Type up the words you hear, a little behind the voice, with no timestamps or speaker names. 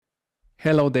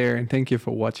Hello there, and thank you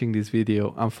for watching this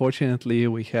video. Unfortunately,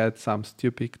 we had some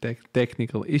stupid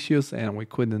technical issues and we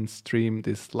couldn't stream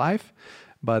this live.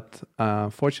 But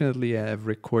fortunately, I have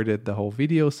recorded the whole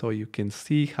video so you can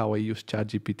see how I use Chat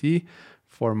GPT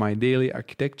for my daily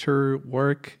architecture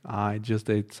work. I just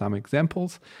did some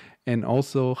examples, and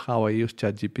also how I use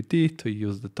Chat GPT to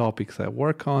use the topics I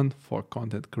work on for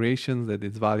content creation that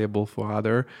is valuable for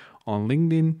others on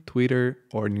LinkedIn, Twitter,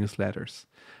 or newsletters.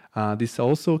 This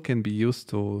also can be used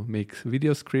to make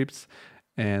video scripts,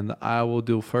 and I will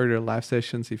do further live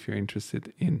sessions if you're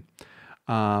interested in.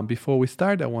 Before we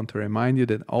start, I want to remind you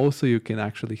that also you can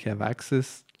actually have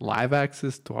live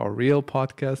access to our real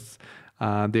podcasts.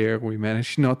 There we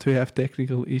manage not to have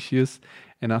technical issues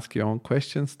and ask your own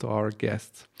questions to our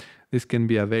guests. This can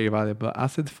be a very valuable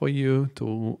asset for you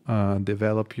to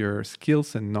develop your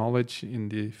skills and knowledge in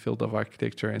the field of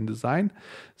architecture and design.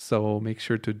 So make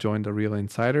sure to join the Real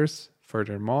Insiders.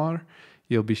 Furthermore,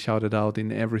 you'll be shouted out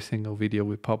in every single video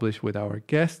we publish with our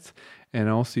guests, and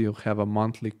also you'll have a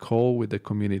monthly call with the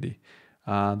community.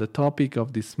 The topic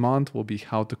of this month will be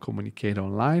how to communicate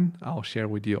online. I'll share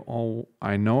with you all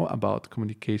I know about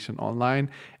communication online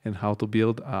and how to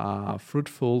build a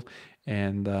fruitful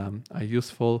and a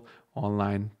useful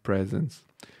online presence.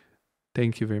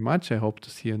 Thank you very much. I hope to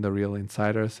see you in the Real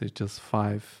Insiders. It's just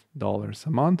 $5 a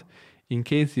month. In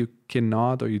case you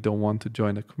cannot or you don't want to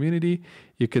join the community,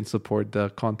 you can support the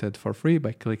content for free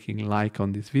by clicking like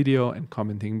on this video and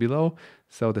commenting below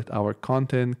so that our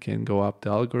content can go up the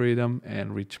algorithm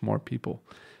and reach more people.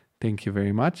 Thank you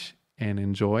very much and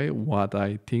enjoy what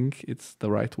I think it's the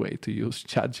right way to use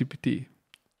ChatGPT.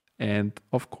 And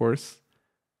of course,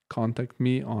 contact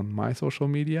me on my social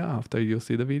media after you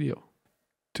see the video.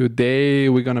 Today,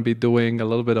 we're going to be doing a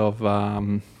little bit of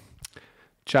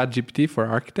ChatGPT for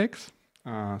architects.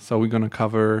 So we're going to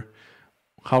cover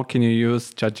how can you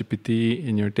use ChatGPT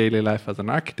in your daily life as an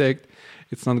architect.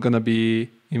 It's not going to be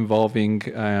involving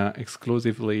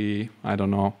exclusively,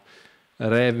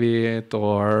 Revit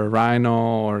or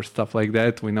Rhino or stuff like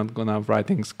that. We're not going to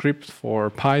writing scripts for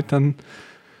Python.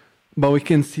 But we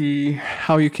can see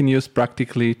how you can use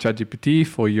practically ChatGPT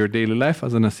for your daily life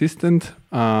as an assistant.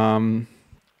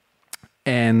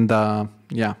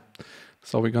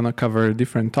 So we're going to cover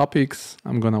different topics.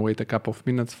 I'm going to wait a couple of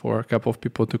minutes for a couple of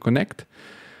people to connect.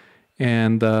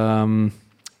 And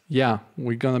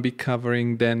we're going to be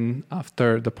covering then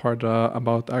after the part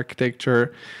about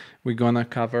architecture, we're going to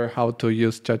cover how to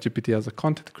use ChatGPT as a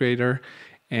content creator.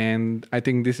 And I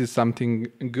think this is something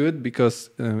good because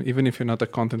even if you're not a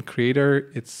content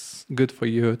creator, it's good for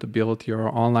you to build your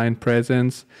online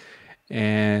presence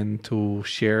and to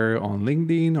share on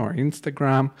LinkedIn or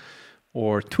Instagram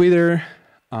or Twitter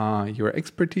your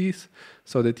expertise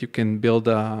so that you can build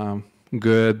a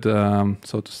good,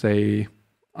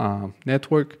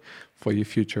 network for your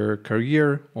future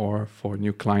career or for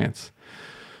new clients.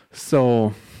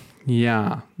 So,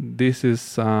 this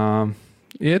is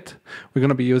it. We're going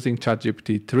to be using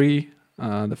ChatGPT 3,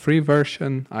 the free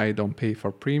version. I don't pay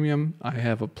for premium. I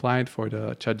have applied for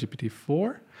the ChatGPT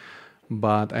 4,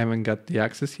 but I haven't got the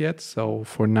access yet. So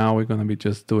for now, we're going to be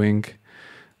just doing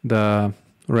the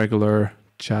regular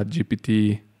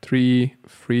ChatGPT 3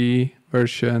 free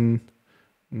version,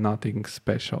 nothing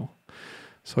special.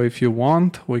 So if you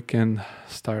want, we can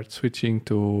start switching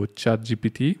to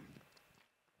ChatGPT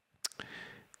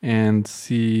and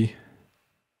see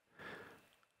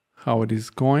how it is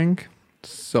going.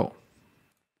 So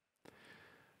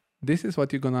this is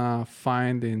what you're gonna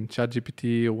find in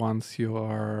ChatGPT once you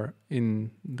are in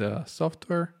the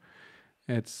software.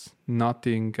 It's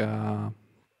nothing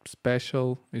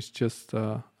special. It's just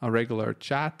a regular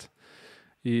chat.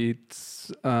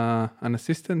 It's an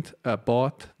assistant, a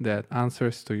bot that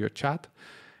answers to your chat.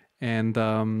 And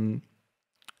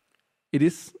it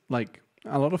is like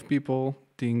a lot of people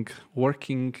think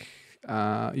working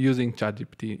using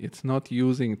ChatGPT. It's not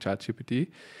using ChatGPT,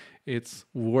 it's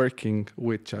working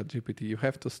with ChatGPT. You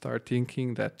have to start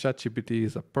thinking that ChatGPT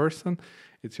is a person.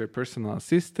 It's your personal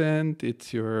assistant.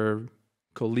 It's your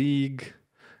colleague,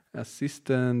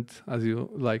 assistant, as you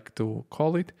like to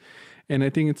call it. And I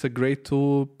think it's a great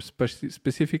tool,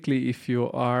 specifically if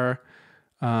you are,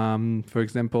 for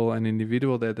example, an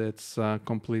individual that's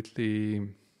completely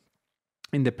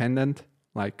independent,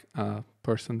 like a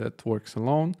person that works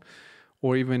alone,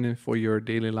 or even for your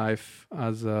daily life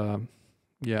as a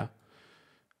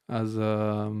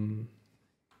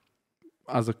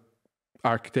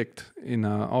architect in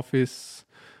an office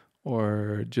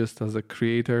or just as a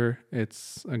creator.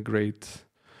 It's a great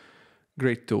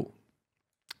tool.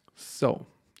 So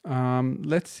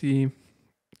let's see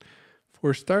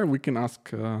For start, we can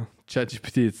ask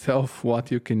ChatGPT itself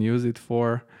what you can use it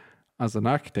for as an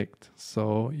architect.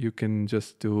 So you can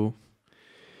just do,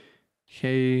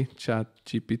 hey,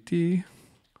 ChatGPT,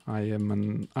 I am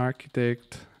an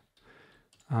architect.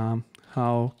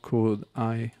 How could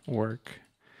I work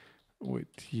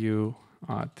with you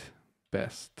at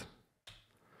best?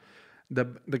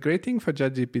 The great thing for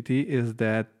ChatGPT is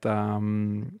that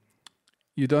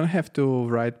you don't have to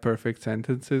write perfect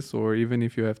sentences, or even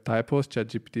if you have typos,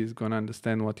 ChatGPT is going to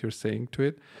understand what you're saying to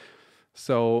it.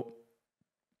 So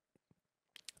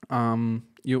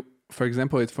for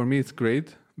example, for me, it's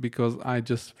great because I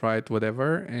just write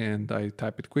whatever and I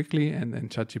type it quickly and then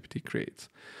ChatGPT creates.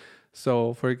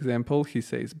 So for example, he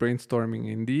says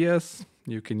brainstorming ideas.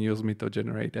 You can use me to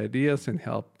generate ideas and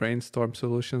help brainstorm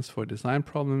solutions for design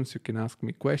problems. You can ask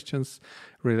me questions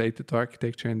related to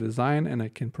architecture and design, and I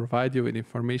can provide you with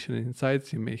information and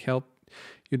insights. You may help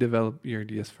you develop your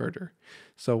ideas further.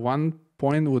 So one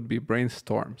point would be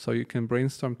brainstorm. So you can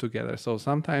brainstorm together. So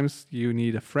sometimes you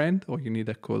need a friend or you need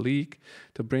a colleague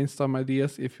to brainstorm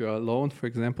ideas. If you're alone, for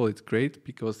example, it's great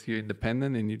because you're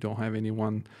independent and you don't have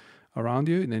anyone around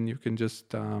you. And then you can just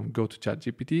go to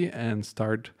ChatGPT and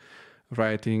start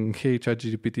writing, hey,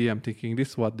 ChatGPT, I'm thinking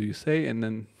this, what do you say? And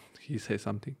then he says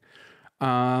something.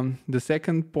 The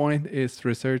second point is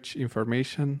research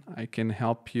information. I can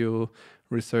help you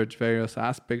research various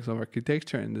aspects of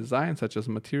architecture and design, such as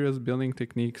materials, building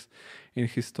techniques, and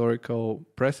historical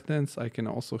precedents. I can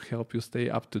also help you stay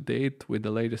up to date with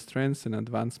the latest trends and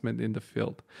advancement in the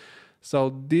field.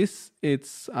 So this,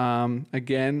 it's,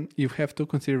 again, you have to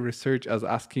consider research as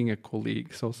asking a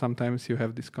colleague. So sometimes you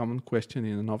have this common question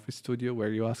in an office studio where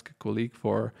you ask a colleague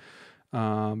for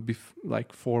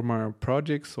like former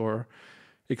projects or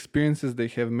experiences they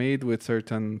have made with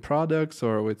certain products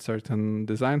or with certain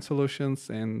design solutions.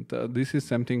 And this is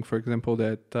something, for example,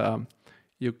 that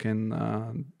you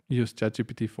can use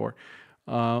ChatGPT for.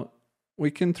 We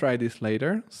can try this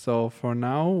later. So for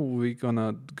now, we're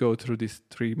gonna go through these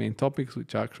three main topics,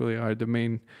 which actually are the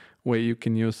main way you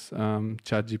can use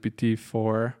ChatGPT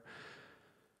for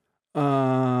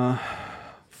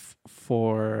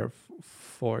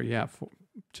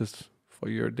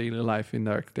your daily life in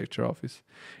the architecture office.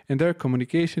 In their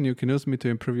communication, you can use me to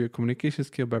improve your communication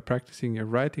skill by practicing your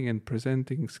writing and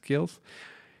presenting skills.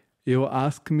 You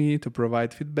ask me to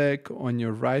provide feedback on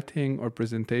your writing or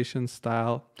presentation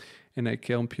style, and I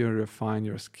can help you refine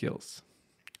your skills.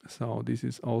 So this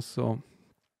is also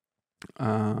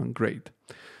great.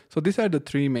 So these are the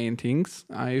three main things.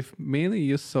 I've mainly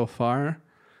used so far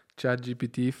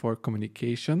ChatGPT for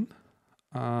communication,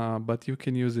 but you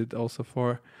can use it also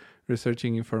for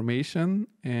researching information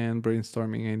and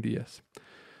brainstorming ideas.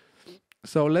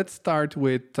 So let's start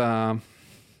with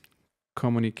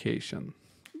communication.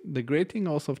 The great thing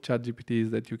also of ChatGPT is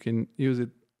that you can use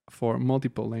it for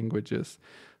multiple languages.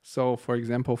 So for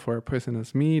example, for a person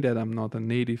as me that I'm not a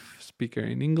native speaker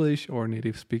in English or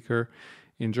native speaker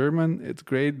in German, it's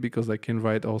great because I can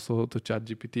write also to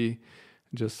ChatGPT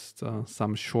just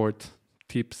some short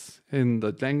tips in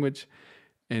the language,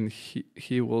 and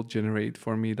he will generate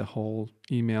for me the whole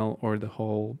email or the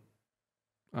whole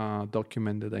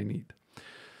document that I need.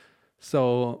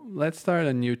 So let's start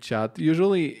a new chat.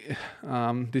 Usually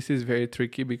this is very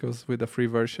tricky because with the free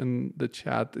version, the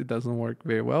chat, it doesn't work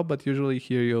very well. But usually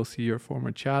here you'll see your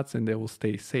former chats and they will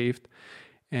stay saved,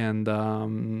 and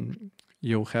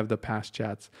you'll have the past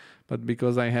chats. But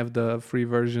because I have the free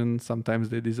version, sometimes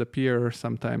they disappear,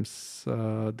 sometimes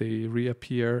they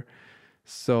reappear.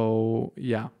 So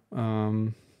yeah,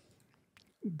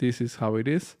 this is how it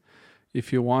is.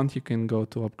 If you want, you can go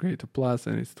to upgrade to plus,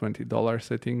 and it's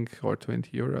 $20, I think, or 20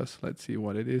 euros. Let's see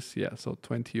what it is. Yeah, so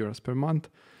 20 euros per month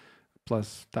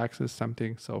plus taxes,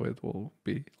 something. So it will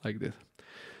be like this.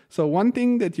 So one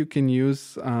thing that you can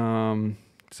use,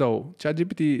 so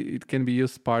ChatGPT, it can be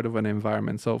used part of an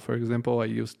environment. So for example, I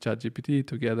use ChatGPT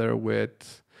together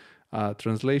with a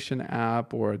translation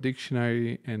app or a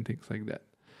dictionary and things like that.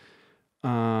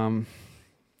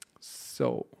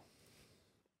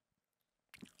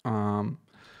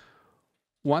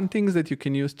 One thing that you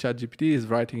can use ChatGPT is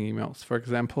writing emails. For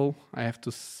example, I have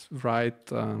to write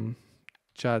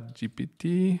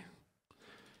ChatGPT,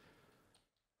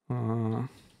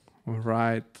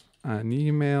 write an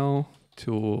email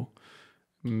to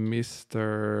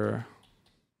Mr.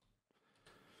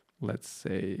 let's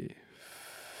say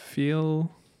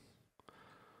Phil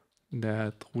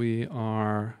that we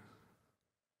are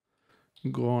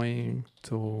going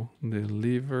to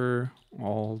deliver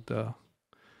all the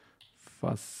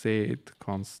facade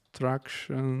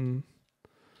construction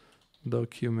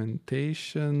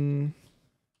documentation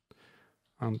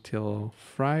until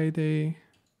Friday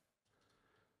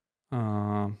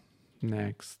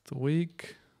next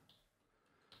week,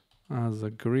 as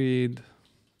agreed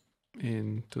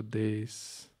in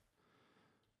today's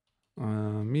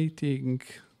meeting,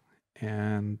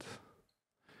 and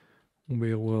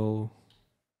we will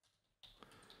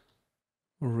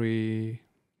redraft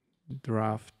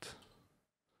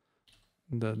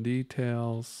the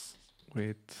details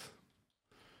with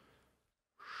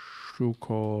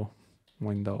Shuko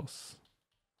Windows.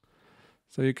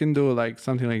 So you can do like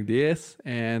something like this,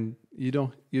 and you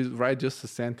write just a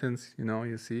sentence,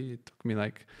 you see it took me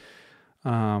like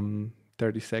 30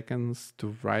 seconds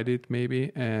to write it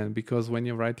maybe. And because when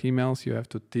you write emails, you have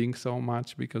to think so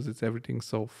much because it's everything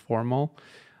so formal.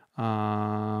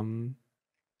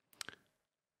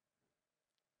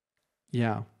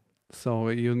 Yeah. So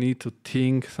you need to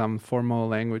think some formal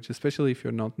language, especially if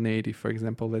you're not native. For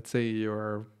example, let's say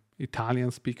you're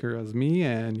Italian speaker as me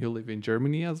and you live in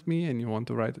Germany as me and you want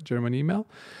to write a German email.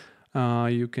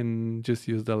 You can just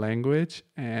use the language,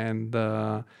 and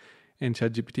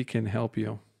Chat GPT can help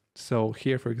you. So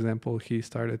here, for example, he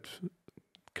started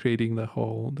creating the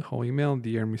whole email.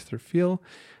 Dear Mr. Phil,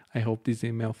 I hope this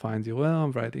email finds you well.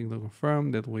 I'm writing to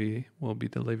confirm that we will be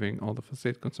delivering all the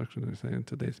facade construction in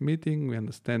today's meeting. We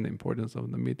understand the importance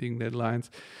of the meeting deadlines.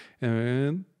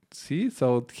 And see,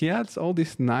 so he adds all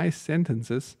these nice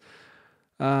sentences.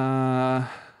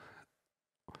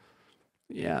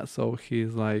 Yeah, so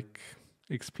he's like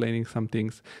explaining some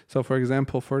things. So for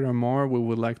example, furthermore, we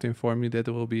would like to inform you that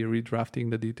we'll be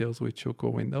redrafting the details with Choco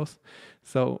Windows.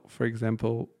 So for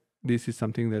example, this is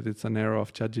something that it's an error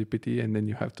of Chat GPT, and then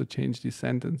you have to change this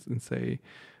sentence and say,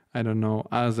 I don't know,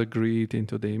 as agreed in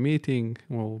today's meeting,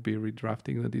 we'll be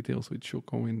redrafting the details with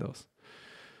Choco Windows.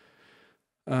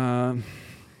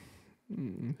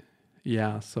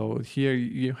 Yeah, so here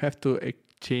you have to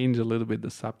change a little bit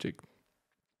the subject.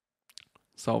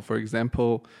 So for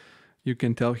example, you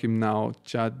can tell him now,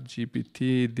 Chat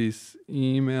GPT, this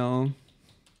email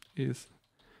is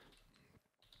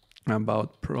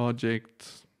about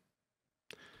project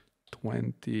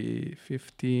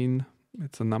 2015.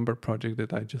 It's a number project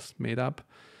that I just made up.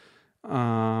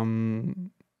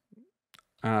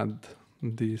 Add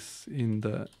this in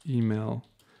the email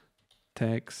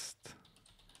text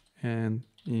and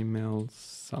email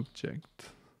subject.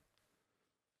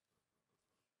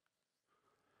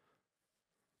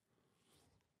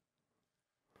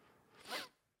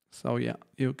 So yeah,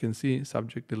 you can see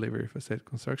subject delivery facade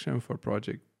construction for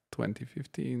project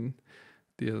 2015.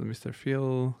 Dear Mr.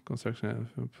 Phil, construction,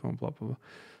 blah, blah, blah.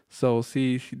 So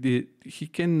see, he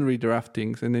can redraft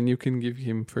things, and then you can give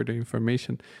him further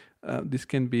information. This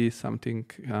can be something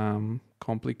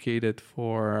complicated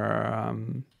for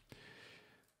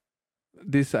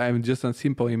this. I'm just a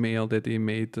simple email that I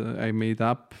made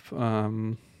up.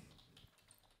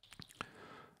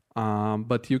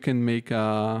 But you can make,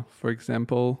 for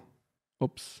example,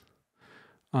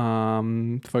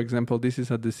 for example, this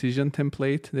is a decision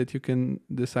template that you can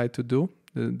decide to do.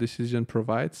 The decision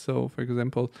provides. So, for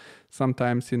example,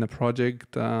 sometimes in a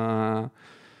project, write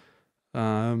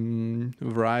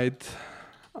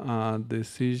a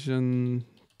decision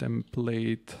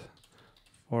template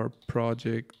for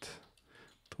project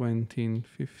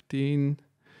 2015.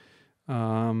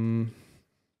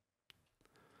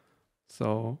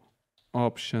 So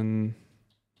option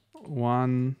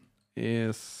 1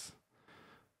 is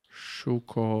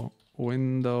Shuko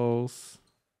Windows,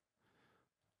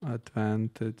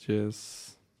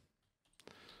 advantages,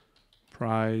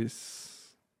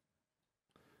 price,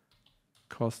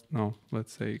 cost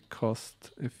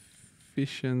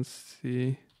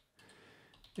efficiency,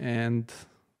 and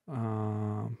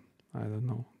I don't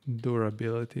know,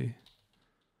 durability.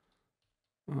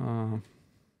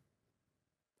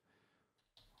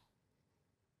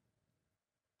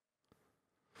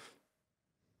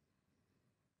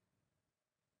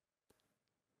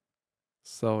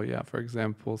 So yeah, for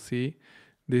example, see,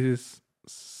 this is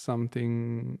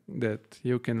something that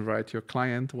you can write your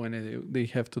client when they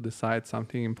have to decide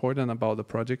something important about the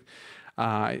project.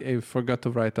 I forgot to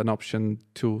write an option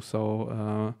 2.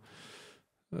 So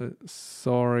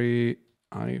sorry,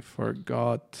 I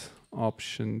forgot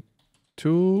option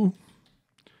 2,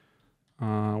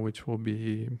 which will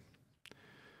be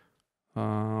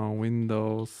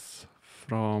Windows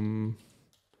from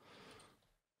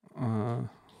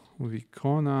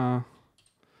Vicona,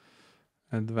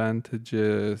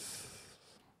 advantages,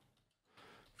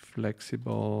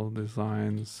 flexible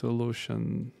design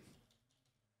solutions,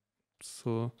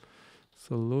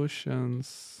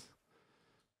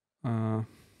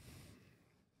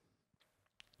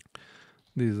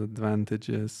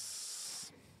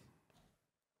 disadvantages,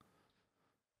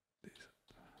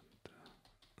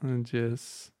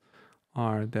 disadvantages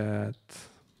are that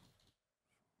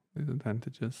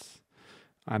disadvantages,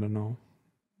 I don't know,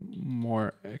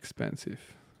 more expensive.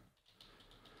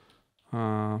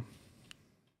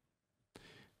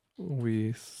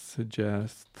 We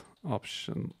suggest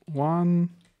option 1.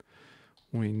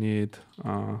 We need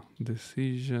a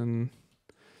decision.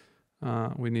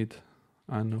 We need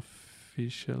an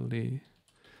officially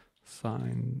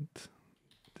signed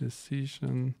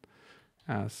decision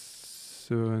as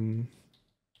soon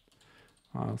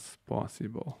as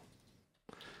possible.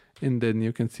 And then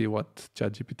you can see what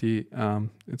Chat GPT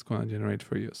it's going to generate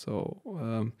for you. So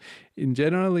in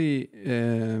generally,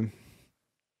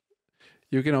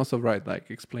 you can also write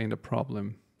like explain the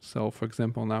problem. So for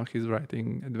example, now he's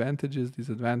writing advantages,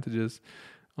 disadvantages.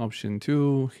 Option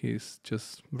 2, he's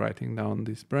just writing down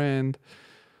this brand.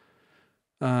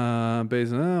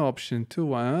 Based on option 2,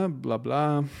 blah,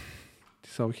 blah.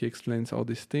 So he explains all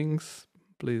these things.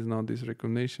 Please note this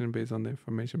recommendation based on the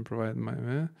information provided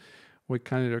by we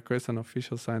kindly request an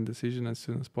official signed decision as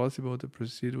soon as possible to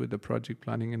proceed with the project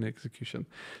planning and execution.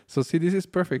 So see, this is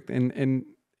perfect. And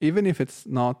even if it's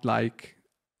not like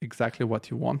exactly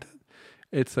what you wanted,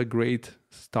 it's a great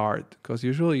start, because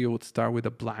usually you would start with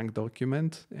a blank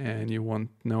document and you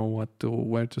won't know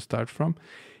where to start from.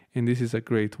 And this is a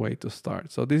great way to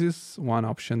start. So this is one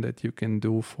option that you can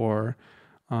do for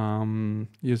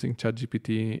using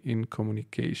ChatGPT in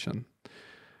communication.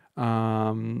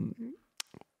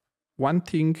 One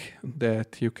thing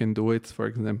that you can do is, for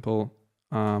example,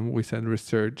 we said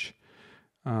research.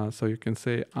 So you can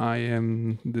say, I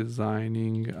am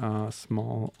designing a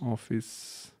small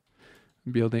office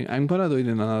building. I'm going to do it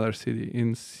in another city,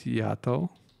 in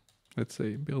Seattle. Let's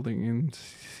say building in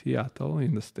Seattle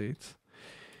in the States.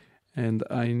 And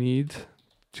I need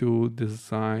to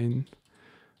design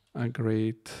I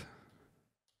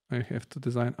have to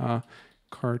design a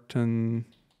curtain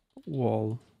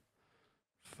wall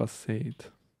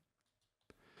facade.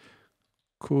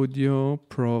 Could you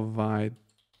provide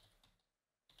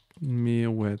me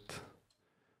with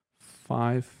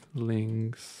 5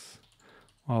 links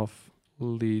of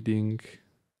leading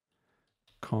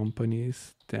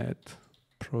companies that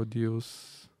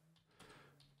produce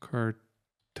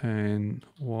curtain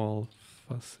wall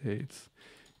facades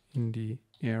in the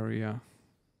area?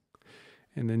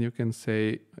 And then you can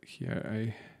say, here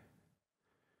I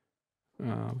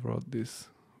wrote this.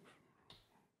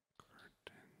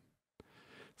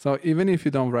 So even if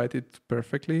you don't write it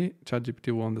perfectly,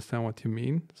 ChatGPT will understand what you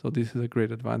mean. So this is a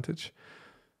great advantage.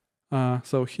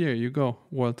 So here you go,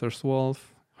 Walters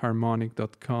Wolf,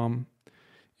 harmonic.com,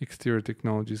 Exterior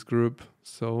Technologies Group.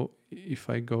 So if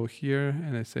I go here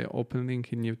and I say open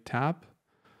link in new tab,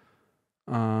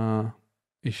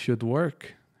 it should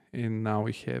work. And now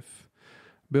we have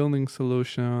building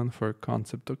solution for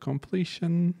concept to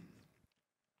completion.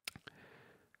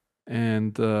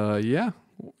 And yeah,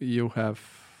 you have,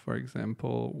 for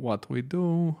example, what we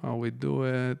do, how we do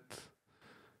it,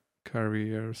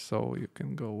 career. So you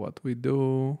can go what we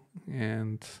do,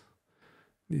 and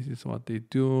this is what they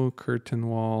do, curtain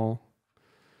wall,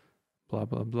 blah,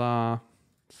 blah, blah.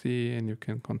 See, and you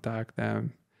can contact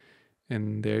them.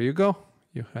 And there you go.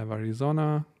 You have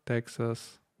Arizona,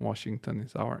 Texas, Washington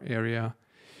is our area,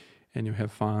 and you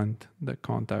have found the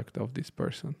contact of this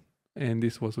person. And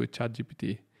this was with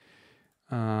ChatGPT.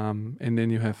 And then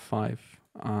you have 5.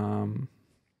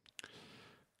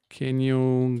 Can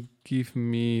you give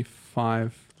me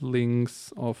 5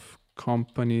 links of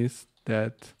companies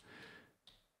that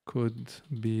could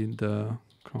be the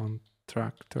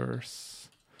contractors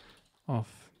of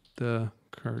the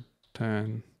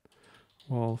curtain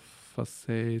wall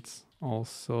facades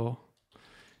also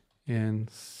in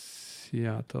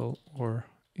Seattle or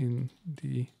in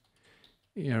the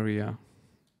area?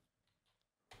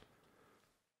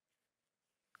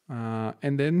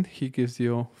 And then he gives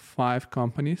you 5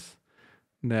 companies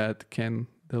that can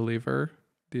deliver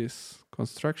this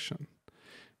construction.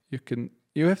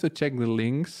 You have to check the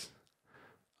links.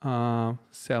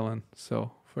 Selling.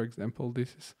 So, for example,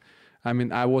 this is.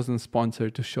 I wasn't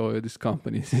sponsored to show you this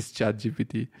company. It's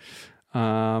ChatGPT.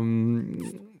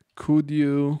 Could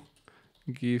you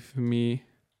give me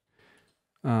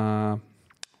 5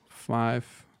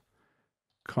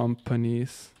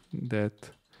 companies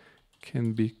that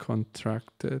can be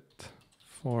contracted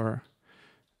for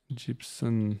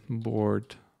gypsum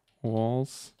board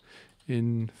walls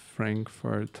in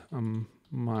Frankfurt am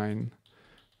Main,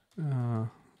 in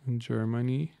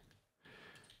Germany?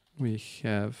 We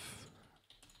have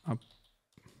a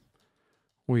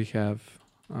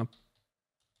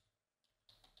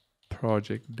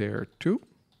project there too.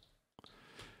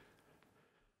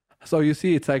 So you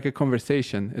see, it's like a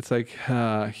conversation. It's like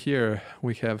here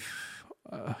we have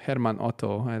Hermann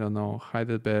Otto, I don't know,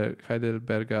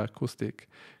 Heidelberger Acoustic,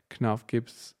 Knauf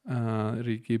Gibbs,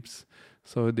 Gibbs.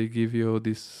 So they give you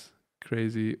these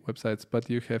crazy websites, but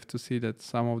you have to see that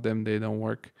some of them, they don't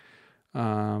work.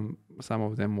 Some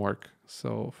of them work.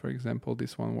 So for example,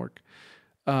 this one work.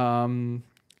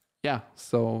 Yeah,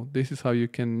 so this is how you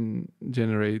can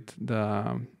generate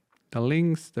the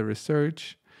links, the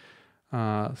research.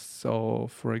 So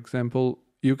for example,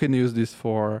 you can use this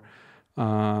for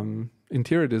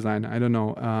interior design. I don't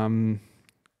know.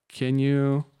 Can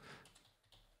you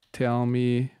tell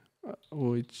me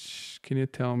can you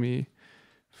tell me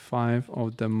 5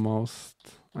 of the most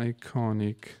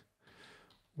iconic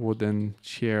wooden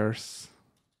chairs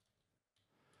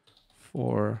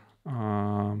for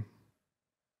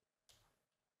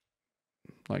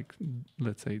like,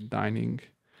 let's say, dining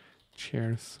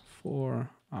chairs for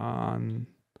an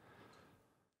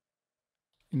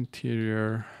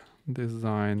interior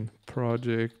design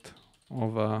project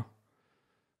of a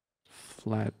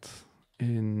flat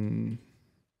in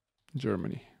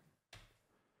Germany.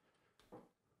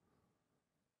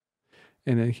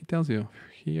 And then he tells you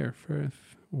here first,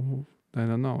 I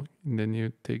don't know. And then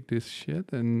you take this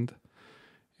shit and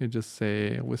you just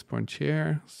say Whisper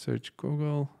chair, search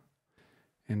Google,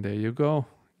 and there you go.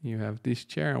 You have this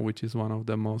chair, which is one of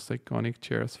the most iconic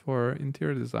chairs for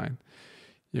interior design.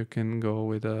 You can go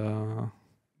with a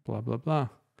blah, blah, blah.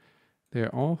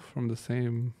 They're all from the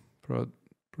same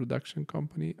production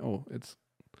company. Oh,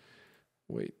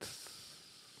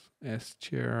 S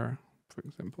chair, for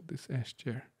example, this S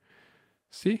chair.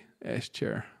 See, S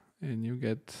chair, and you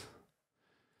get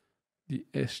the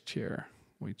S chair,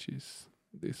 which is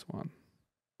this one.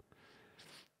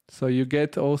 So you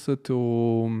get also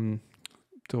to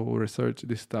research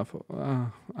this stuff.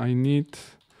 I need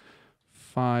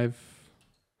 5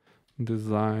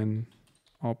 design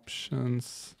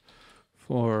options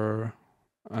for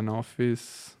an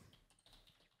office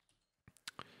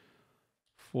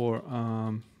for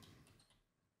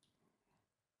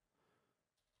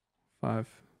 5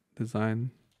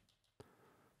 design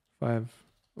 5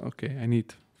 okay, I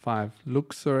need 5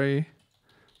 luxury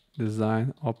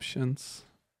design options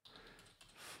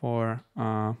for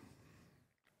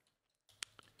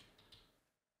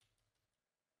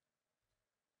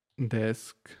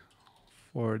desk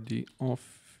for the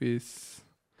office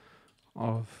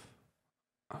of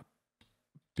a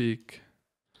big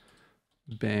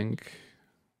bank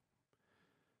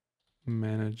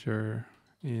manager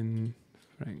in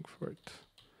Frankfurt.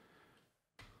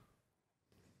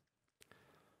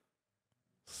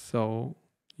 So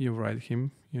you write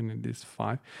him, you need these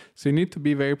 5. So you need to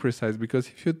be very precise, because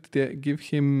if you give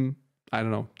him, I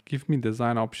don't know, give me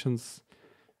design options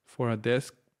for a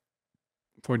desk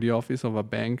for the office of a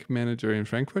bank manager in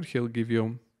Frankfurt, he'll give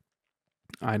you,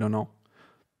 I don't know,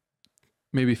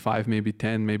 maybe 5, maybe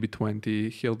 10, maybe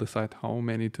 20. He'll decide how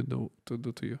many to do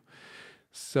to you.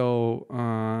 So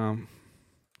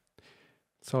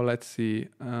so let's see.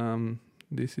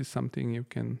 This is something you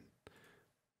can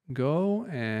go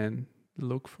and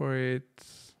look for it,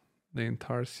 the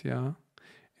Intarsia,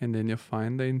 and then you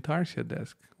find the Intarsia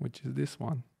desk, which is this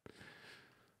one.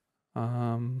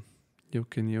 You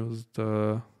can use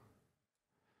the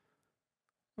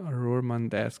Ruhrmann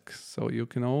desk. So you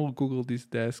can all Google these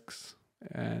desks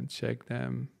and check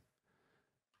them.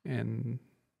 And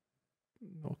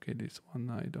okay, this one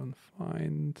I don't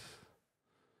find.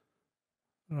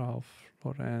 Ralph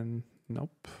Lauren,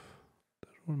 nope. The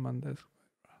Ruhrmann desk.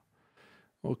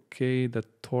 Okay, the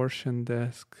torsion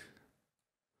desk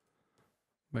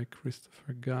by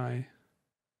Christopher Guy.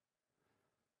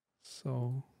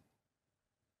 So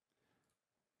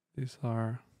these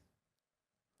are,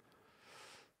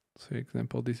 so for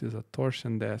example, this is a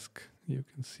torsion desk. You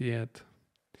can see it.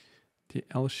 The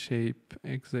L-shape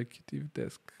executive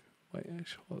desk by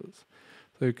Ash Holz.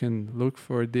 So you can look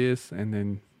for this, and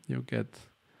then you get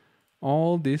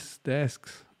all these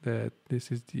desks. That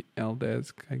this is the L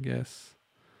desk, I guess.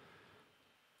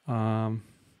 And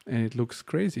it looks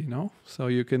crazy, no? So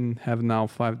you can have now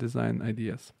 5 design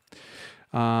ideas.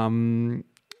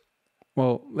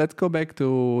 Well, let's go back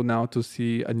to now to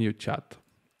see a new chat.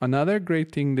 Another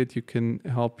great thing that you can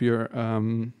help your,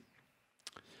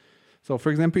 so for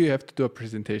example, you have to do a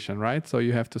presentation, right? So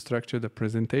you have to structure the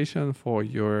presentation for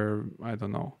your, I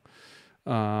don't know.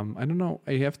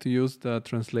 I have to use the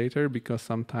translator because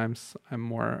sometimes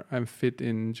I'm fit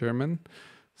in German.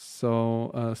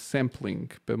 So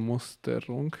sampling,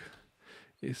 Bemusterung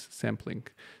is sampling.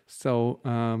 So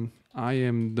I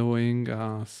am doing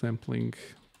a sampling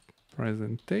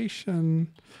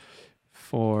presentation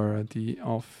for the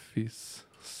office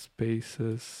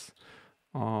spaces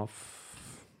of,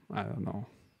 I don't know,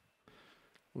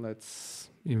 let's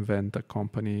invent a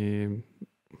company,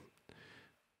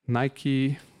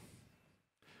 Nike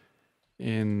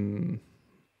in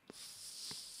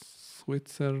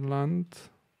Switzerland.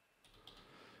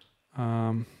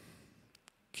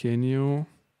 Can you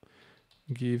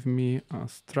give me a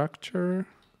structure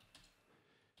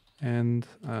and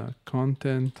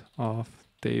content of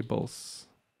tables?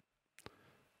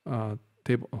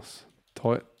 Table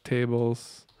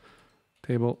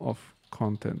of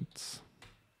contents.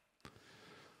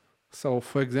 So,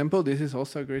 for example, this is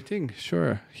also a great thing.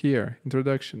 Sure, here,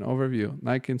 introduction, overview,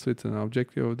 Nike in Switzerland,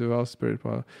 objective of the office space,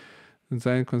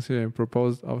 design considering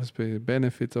proposed office space,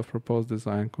 benefits of proposed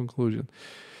design, conclusion.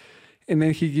 And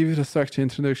then he gives a structure,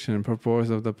 introduction, purpose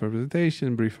of the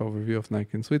presentation, brief overview of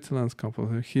Nike in Switzerland,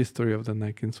 history of the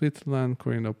Nike in Switzerland,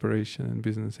 current operation and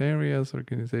business areas,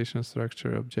 organizational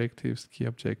structure, objectives, key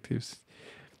objectives.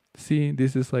 See,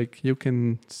 this is like you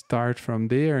can start from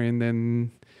there and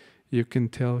then you can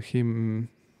tell him,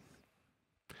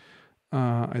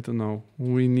 I don't know,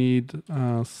 we need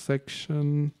a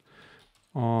section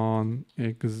on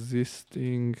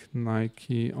existing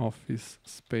Nike office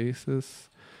spaces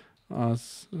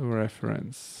as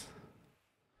reference.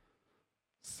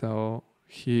 So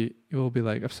he will be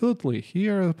like, absolutely,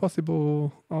 here a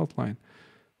possible outline.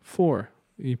 4,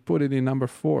 he put it in number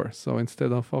 4. So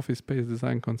instead of office space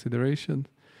design consideration,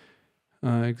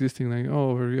 existing like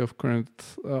overview of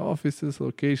current offices,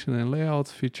 location and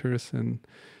layouts, features and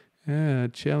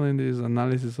challenges,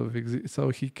 analysis of so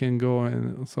he can go,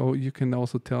 and so you can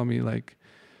also tell me like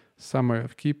summary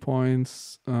of key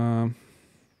points.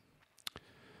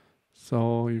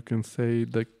 So you can say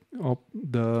the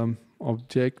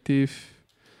objective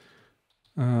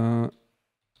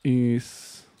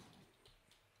is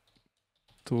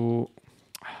to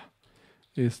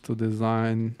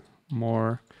design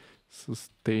more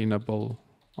sustainable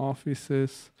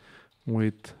offices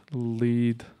with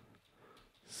LEED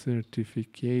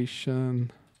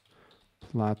certification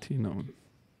platinum.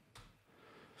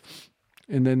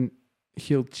 And then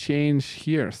he'll change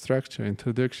here structure,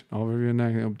 introduction, overview,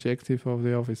 and objective of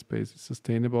the office space,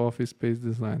 sustainable office space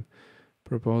design,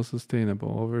 proposed sustainable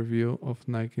overview of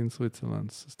Nike in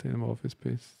Switzerland, sustainable office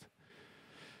space.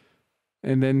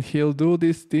 And then he'll do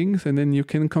these things, and then you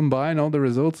can combine all the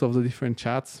results of the different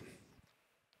chats.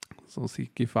 So see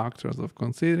key factors of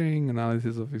considering,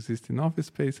 analysis of existing office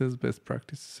spaces, best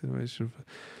practices, innovation,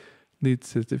 LEED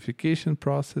certification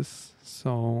process.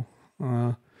 So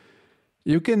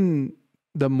you can,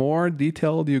 the more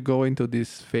detailed you go into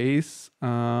this phase,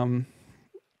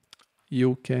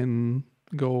 you can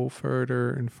go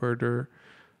further and further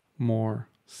more.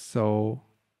 So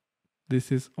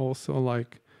this is also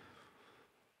like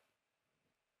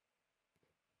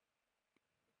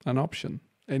an option,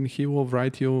 and he will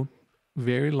write you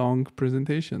very long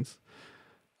presentations.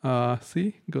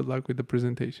 See, good luck with the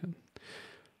presentation.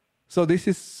 So this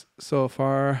is so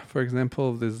far, for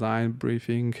example, design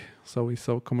briefing. So we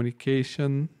saw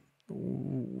communication.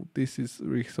 This is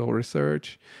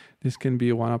research. This can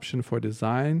be one option for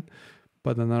design,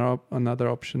 but another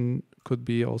option could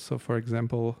be also, for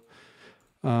example,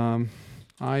 I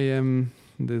am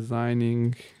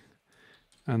designing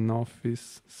an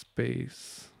office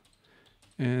space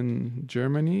in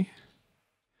Germany.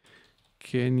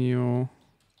 Can you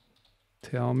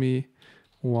tell me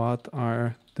what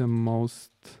are the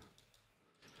most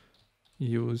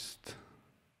used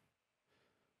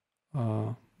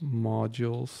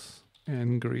modules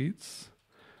and grids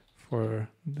for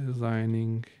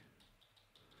designing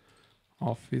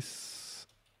office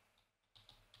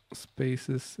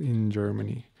spaces in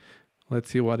Germany? Let's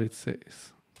see what it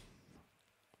says.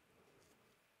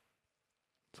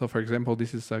 So for example,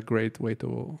 this is a great way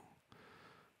to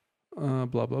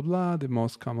blah, blah, blah. The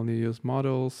most commonly used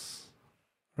models,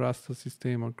 raster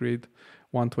system or grid,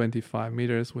 125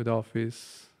 meters with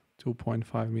office,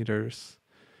 2.5 meters,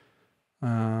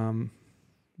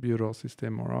 bureau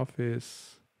system or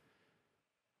office,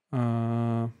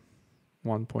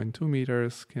 1.2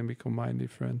 meters can be combined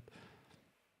different.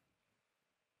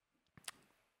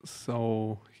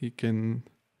 So he can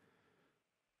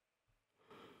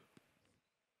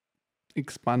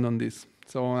expand on this.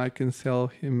 So I can sell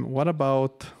him, what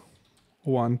about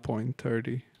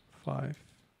 1.35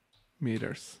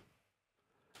 meters?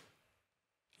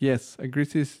 Yes, a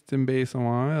grid system based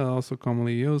on also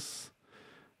commonly used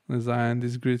design.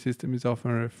 This grid system is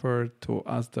often referred to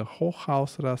as the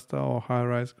Hochhaus raster or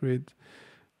high-rise grid.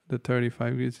 The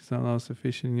 35 grid system allows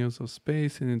sufficient use of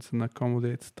space and it's an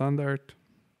accommodate standard.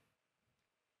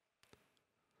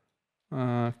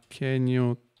 Can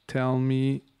you tell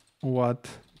me what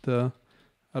the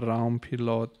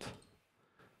Raumpilot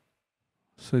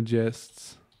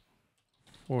suggests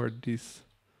for this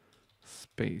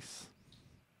space?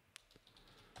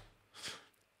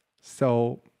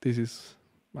 So this is,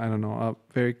 I don't know, a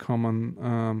very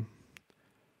common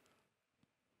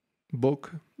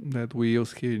book that we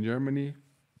use here in Germany.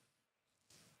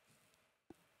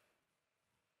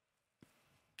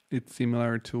 It's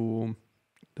similar to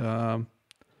the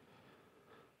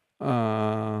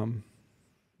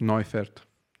Neufert,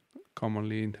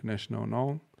 commonly international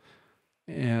known.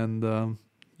 And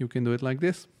you can do it like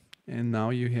this. And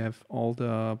now you have all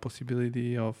the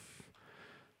possibility of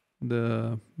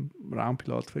the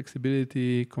Raumpilot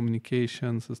flexibility,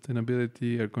 communication,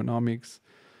 sustainability, ergonomics,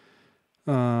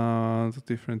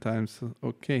 different times.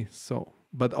 Okay, so,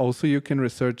 but also you can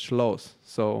research laws.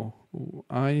 So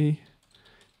I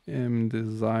am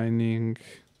designing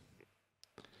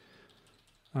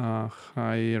a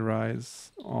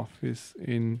high-rise office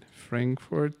in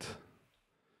Frankfurt,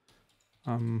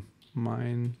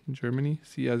 Main, Germany.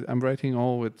 See, I'm writing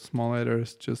all with small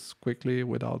letters just quickly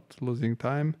without losing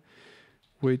time.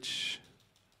 Which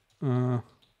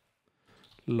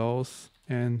laws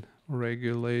and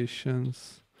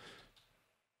regulations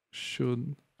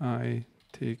should I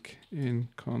take in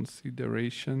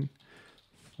consideration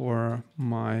for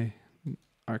my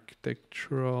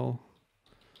architectural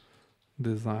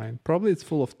design? Probably it's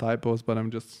full of typos, but I'm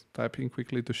just typing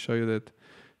quickly to show you that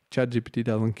Chat GPT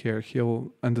doesn't care.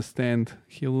 He'll understand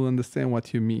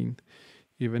what you mean,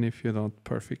 even if you don't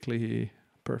perfectly.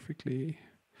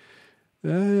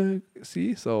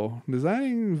 See, so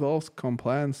designing involves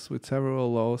compliance with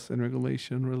several laws and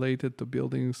regulations related to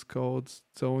buildings, codes,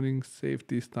 zoning,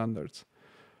 safety standards.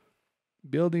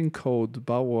 Building code,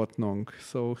 Bauordnung.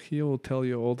 So he will tell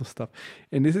you all the stuff.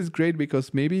 And this is great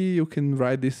because maybe you can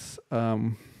write this,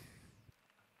 we'll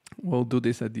do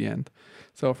this at the end.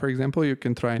 So for example, you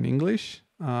can try in English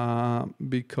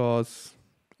because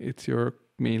it's your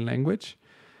main language.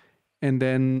 And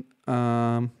then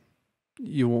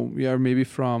you are maybe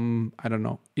from, I don't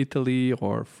know, Italy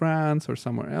or France or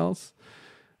somewhere else.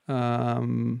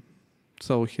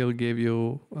 So he'll give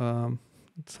you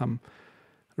some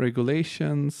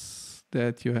regulations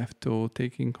that you have to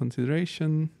take in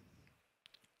consideration.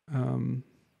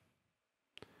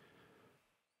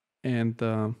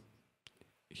 And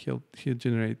he'll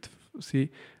generate. See,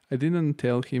 I didn't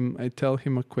tell him. I tell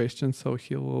him a question, so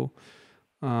he will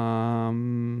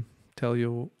tell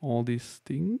you all these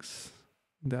things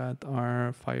that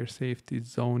are fire safety,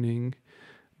 zoning,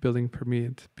 building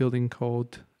permit, building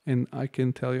code, and I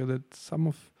can tell you that some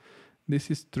of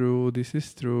this is true, this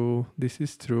is true, this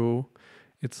is true.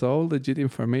 It's all legit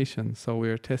information. So we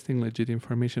are testing legit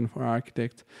information for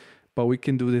architects, but we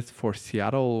can do this for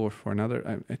Seattle or for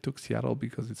another. I took Seattle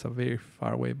because it's a very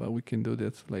far away, but we can do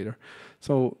this later.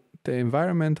 So the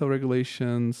environmental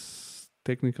regulations,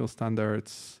 technical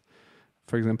standards,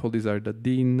 for example, these are the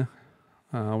DIN.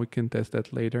 We can test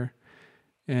that later.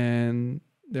 And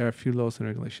there are a few laws and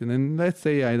regulations. And let's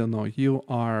say, I don't know, you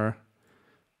are,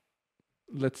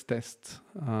 let's test.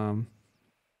 I'm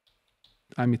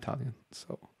Italian.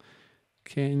 So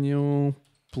can you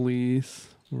please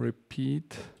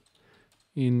repeat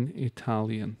in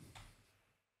Italian?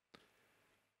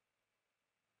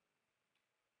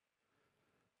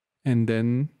 And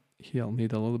then he'll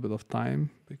need a little bit of time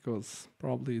because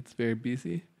probably it's very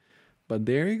busy. But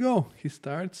there you go. He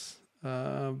starts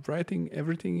writing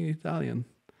everything in Italian.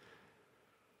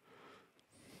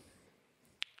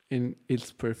 And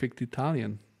it's perfect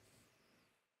Italian.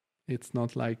 It's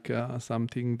not like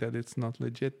something that it's not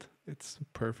legit. It's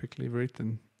perfectly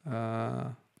written.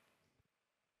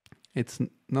 It's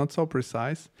not so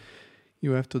precise.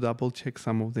 You have to double check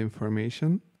some of the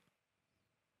information,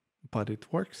 but it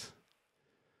works.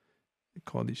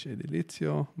 Codice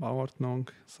edilizio, Bauordnung.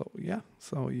 So yeah,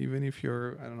 so even if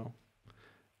you're, I don't know,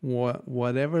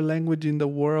 whatever language in the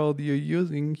world you're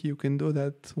using, you can do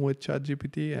that with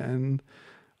ChatGPT, and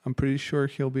I'm pretty sure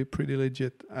he'll be pretty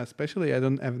legit. Especially,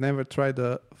 I've never tried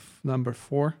the number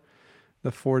 4,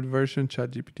 the fourth version,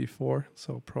 ChatGPT 4.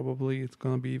 So probably it's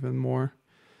gonna be even more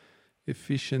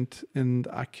efficient and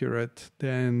accurate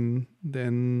than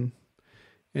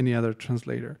any other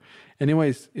translator.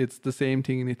 Anyways, it's the same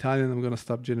thing in Italian. I'm going to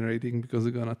stop generating because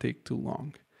it's going to take too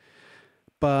long.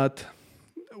 But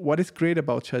what is great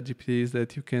about ChatGPT is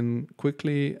that you can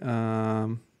quickly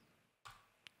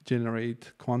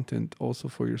generate content also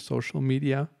for your social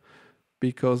media,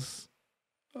 because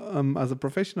as a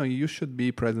professional, you should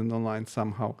be present online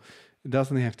somehow. It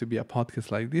doesn't have to be a podcast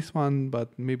like this one,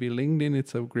 but maybe LinkedIn,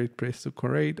 it's a great place to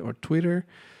create, or Twitter.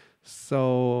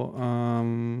 So,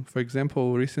 for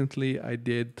example, recently I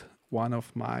did one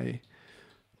of my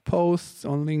posts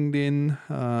on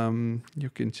LinkedIn. You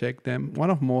can check them. My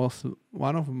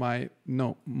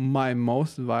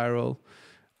most viral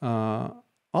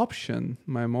option,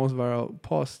 my most viral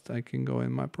post. I can go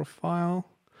in my profile.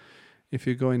 If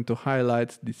you go into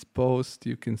highlights, this post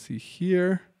you can see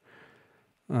here.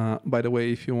 By the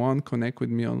way, if you want, connect with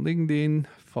me on LinkedIn,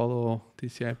 follow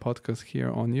TCI Podcast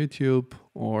here on YouTube,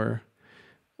 or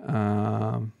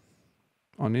on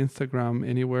Instagram,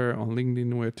 anywhere, on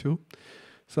LinkedIn, where too.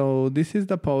 So this is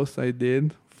the post I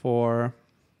did for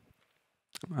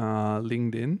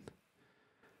LinkedIn,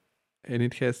 and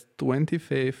it has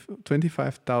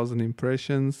 25,000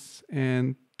 impressions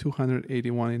and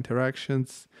 281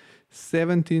 interactions,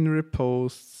 17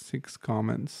 reposts, 6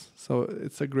 comments. So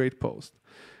it's a great post.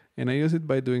 And I use it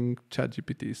by doing Chat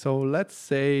GPT. So let's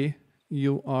say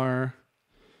you are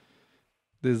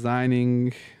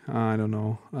designing, I don't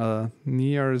know, a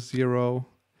near zero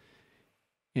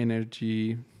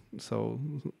energy, so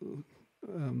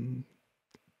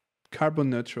carbon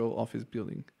neutral office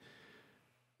building.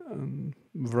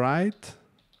 Write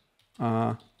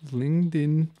a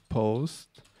LinkedIn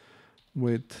post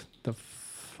with the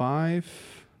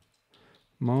 5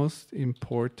 most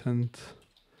important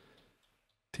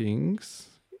things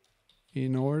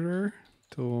in order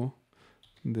to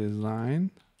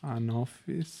design an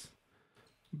office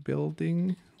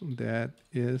building that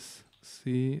is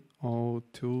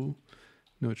CO2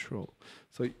 neutral.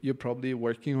 So you're probably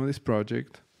working on this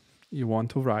project, you want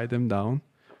to write them down,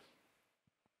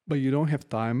 but you don't have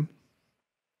time.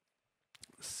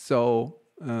 So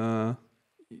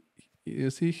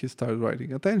you see, he started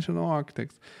writing, attention all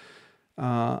architects.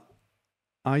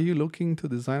 Are you looking to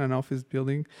design an office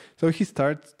building? So he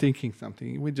starts thinking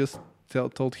something. We just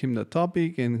told him the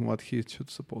topic and what he should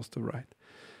supposed to write.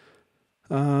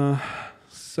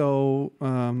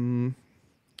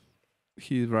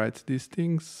 He writes these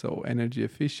things. So energy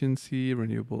efficiency,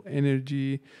 renewable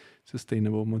energy,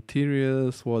 sustainable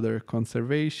materials, water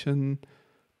conservation,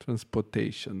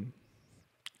 transportation.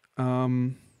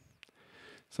 So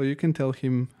you can tell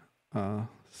him,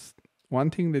 one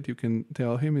thing that you can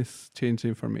tell him is change the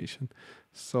information.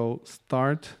 So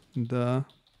start the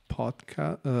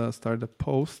podcast, start a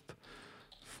post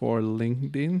for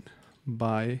LinkedIn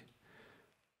by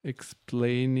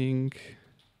explaining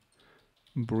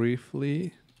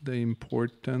briefly the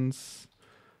importance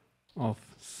of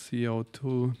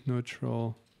CO2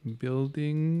 neutral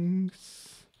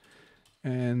buildings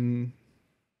and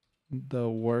the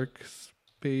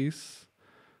workspace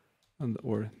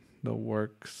the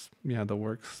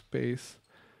workspace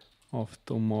of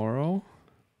tomorrow.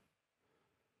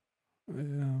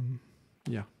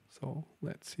 So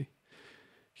let's see.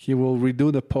 He will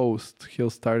redo the post.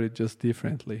 He'll start it just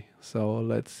differently. So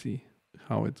let's see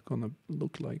how it's gonna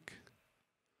look like.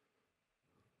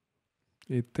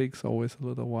 It takes always a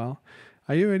little while.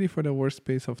 Are you ready for the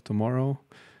workspace of tomorrow?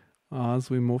 As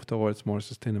we move towards more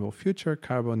sustainable future,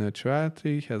 carbon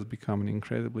neutrality has become an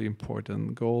incredibly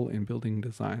important goal in building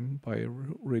design. By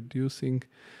reducing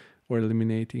or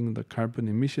eliminating the carbon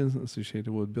emissions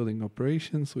associated with building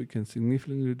operations, we can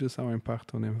significantly reduce our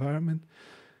impact on the environment.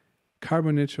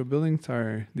 Carbon neutral buildings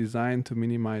are designed to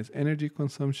minimize energy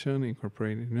consumption,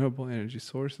 incorporating renewable energy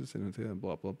sources, and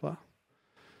blah, blah, blah.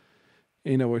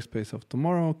 In the workspace of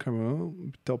tomorrow,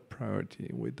 carbon top priority.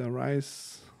 With the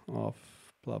rise of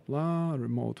blah blah,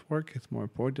 remote work is more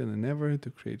important than ever to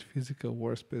create physical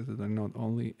workspaces that are not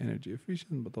only energy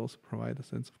efficient but also provide a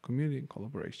sense of community and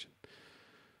collaboration.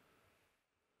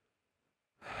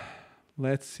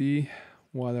 Let's see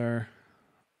what are,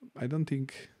 I don't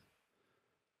think,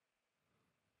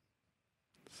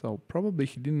 so probably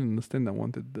he didn't understand I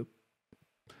wanted the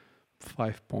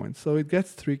 5 points. So it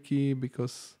gets tricky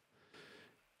because,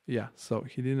 so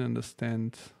he didn't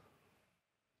understand.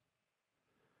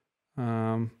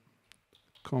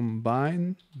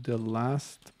 Combine the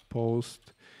last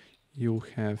post you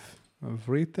have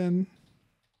written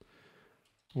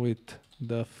with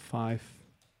the 5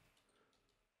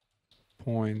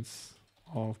 points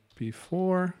of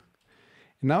before.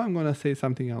 And now I'm going to say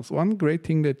something else. One great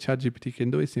thing that ChatGPT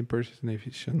can do is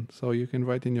impersonation. So you can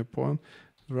write in your poem,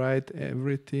 write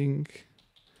everything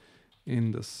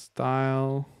in the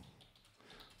style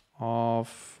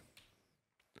of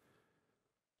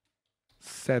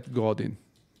Seth Godin.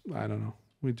 I don't know.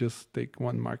 We just take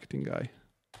one marketing guy.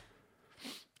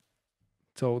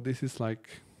 So this is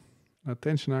like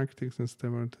attention architects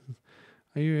and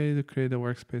Are you ready to create a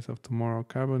workspace of tomorrow?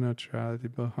 Carbon neutrality,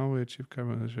 but how we achieve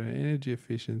carbon neutrality? Energy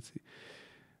efficiency,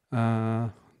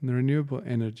 renewable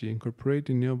energy, incorporate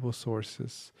renewable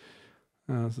sources,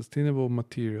 sustainable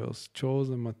materials,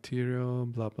 chosen material,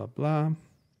 blah, blah, blah.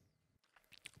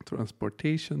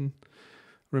 Transportation.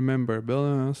 Remember,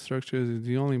 building structures is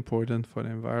the only important for the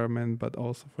environment, but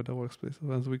also for the workplace.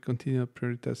 So as we continue to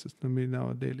prioritize sustainability in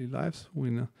our daily lives, we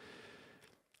know.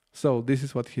 So this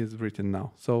is what he has written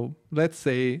now. So let's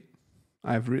say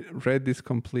I've read this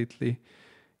completely.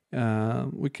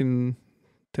 We can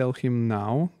tell him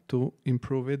now to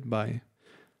improve it by,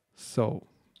 so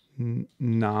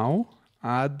now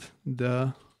add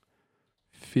the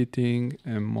fitting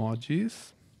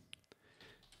emojis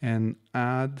and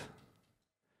add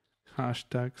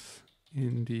hashtags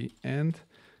in the end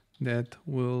that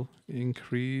will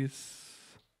increase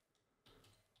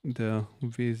the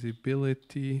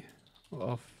visibility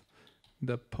of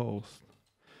the post.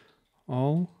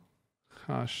 All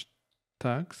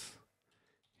hashtags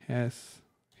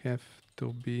have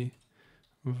to be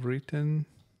written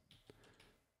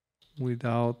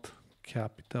without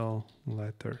capital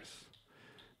letters.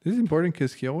 This is important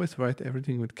because he always writes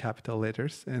everything with capital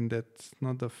letters, and that's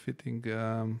not a fitting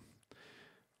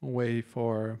way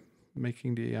for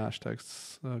making the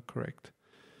hashtags correct.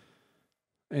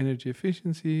 Energy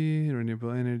efficiency,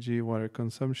 renewable energy, water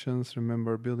consumptions,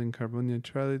 remember building carbon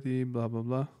neutrality, blah, blah,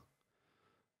 blah.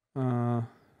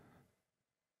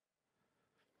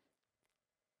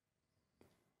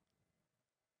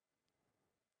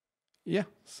 Yeah,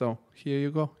 so here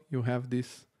you go. You have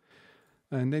this.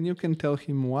 And then you can tell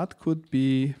him what could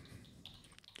be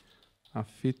a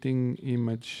fitting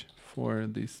image for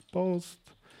this post.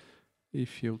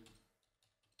 If you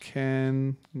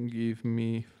can give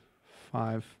me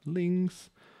 5 links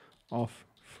of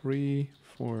free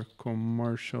for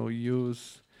commercial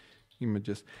use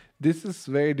images. This is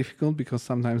very difficult because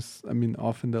sometimes,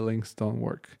 often the links don't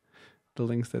work. The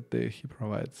links that he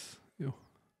provides you.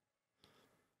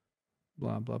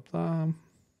 Blah, blah, blah.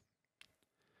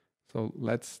 So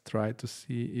let's try to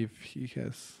see if he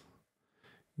has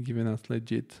given us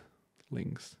legit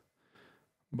links.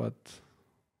 But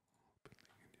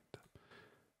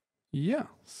yeah,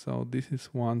 so this is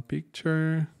one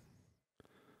picture.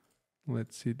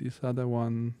 Let's see this other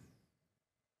one.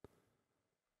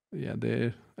 Yeah,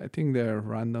 I think they're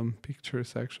random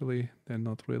pictures actually. They're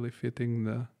not really fitting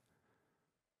the,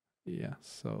 yeah,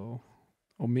 so,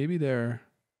 or maybe they're,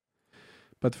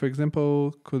 but for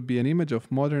example, could be an image of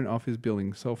modern office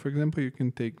building. So for example, you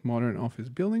can take modern office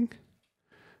building,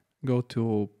 go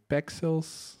to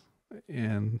pixels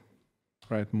and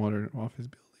write modern office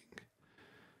building.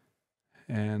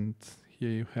 And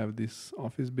here you have these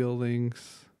office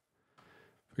buildings.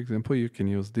 For example, you can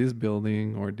use this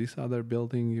building or this other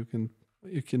building. You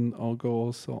can all go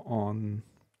also on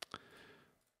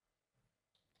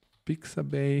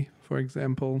Pixabay, for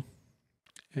example,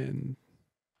 and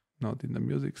not in the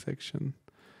music section.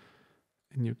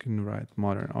 And you can write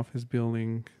modern office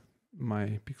building.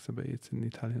 My Pixabay, it's in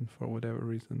Italian for whatever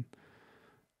reason.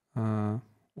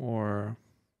 Or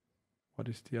what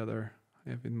is the other? I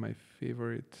have in my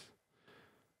favorite.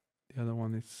 The other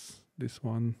one is this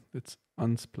one. It's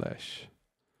Unsplash.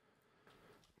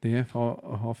 They have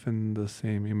often the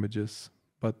same images,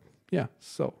 but yeah.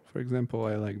 So for example,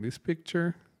 I like this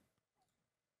picture.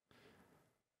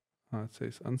 It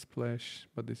says Unsplash,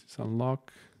 but this is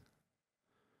Unlock.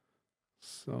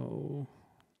 So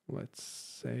let's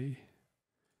say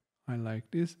I like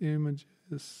these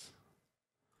images.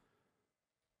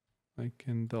 I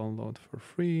can download for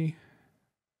free.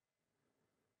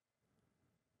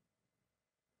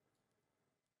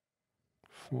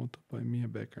 Photo by Mia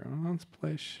Becker on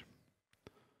Unsplash.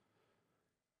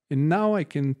 And now I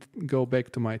can go back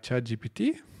to my Chat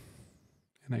GPT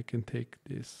and I can take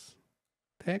this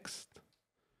text,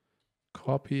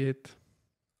 copy it,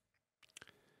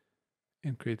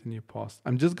 and create a new post.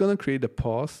 I'm just gonna create a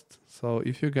post. So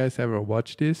if you guys ever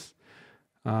watch this,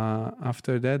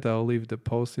 after that I'll leave the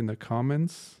post in the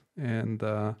comments and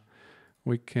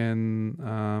we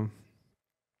can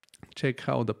check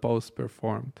how the post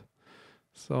performed.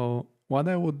 So what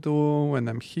I would do when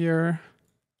I'm here,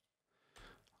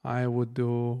 I would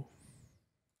do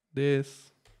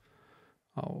this.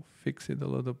 I'll fix it a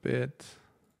little bit.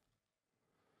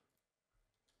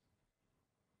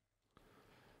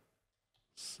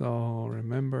 So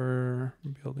remember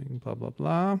building blah, blah,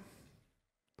 blah.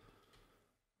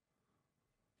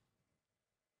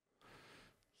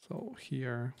 So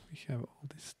here we have all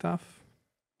this stuff.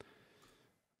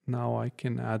 Now I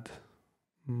can add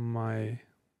my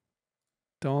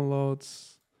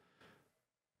downloads,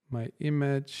 my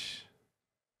image.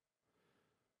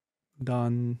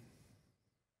 Done.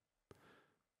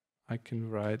 I can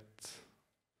write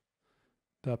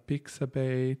the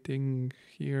Pixabay thing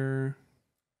here.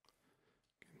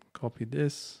 Copy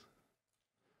this.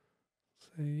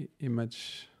 Say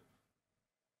image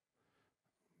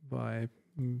by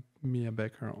Mia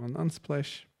Becker on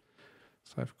Unsplash.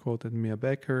 So I've quoted Mia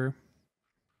Becker.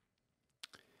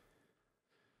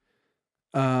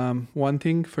 One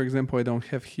thing, for example, I don't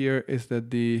have here is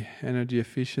that the energy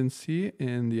efficiency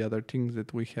and the other things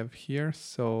that we have here.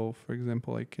 So, for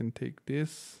example, I can take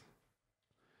this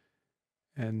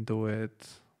and do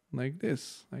it like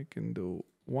this. I can do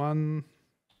 1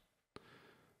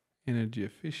 energy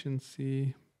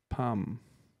efficiency, PAM.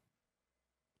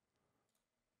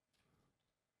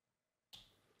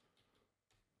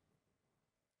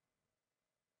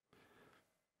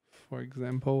 For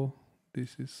example,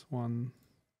 this is 1.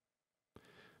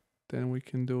 Then we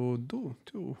can do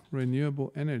 2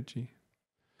 renewable energy.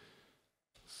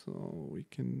 So we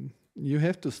can, you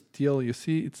have to still, you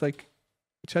see, it's like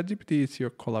Chat GPT is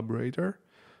your collaborator.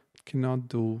 It cannot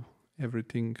do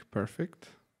everything perfect.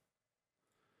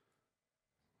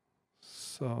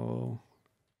 So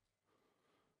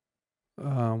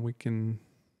we can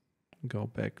go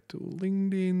back to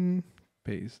LinkedIn,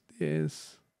 paste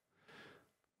this.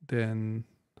 Then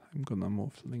I'm gonna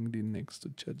move LinkedIn next to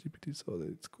ChatGPT so that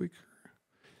it's quicker.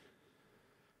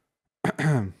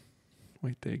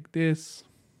 We take this,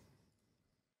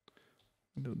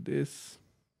 do this.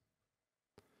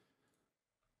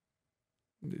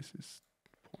 This is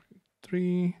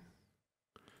 0.3,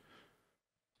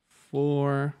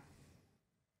 4.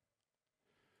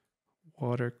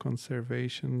 Water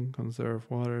conservation, conserve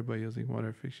water by using water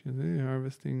efficiency,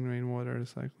 harvesting, rainwater,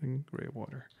 recycling, gray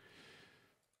water.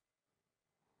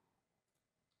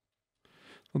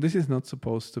 Well, this is not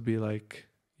supposed to be like,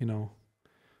 you know,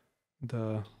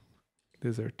 the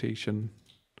dissertation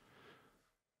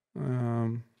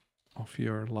of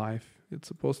your life. It's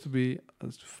supposed to be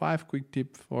 5 quick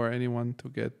tips for anyone to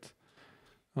get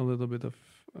a little bit of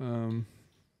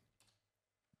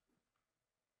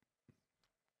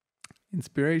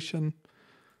inspiration.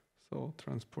 So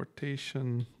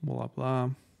transportation, blah,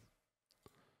 blah.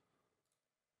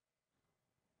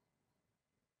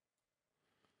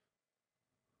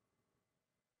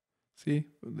 See,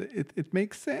 it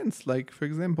makes sense. Like, for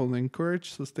example,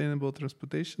 encourage sustainable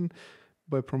transportation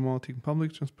by promoting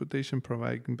public transportation,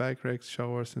 providing bike racks,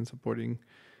 showers, and supporting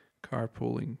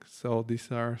carpooling. So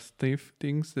these are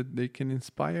things that they can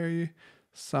inspire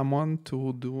someone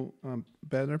to do a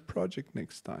better project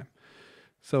next time.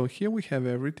 So here we have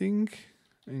everything.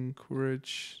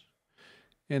 Encourage.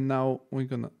 And now we're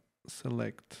going to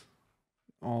select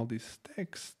all this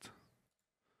text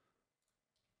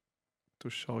to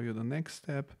show you the next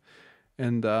step.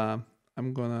 And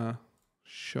I'm going to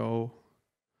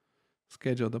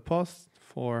schedule the post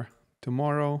for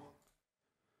tomorrow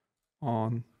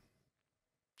I'm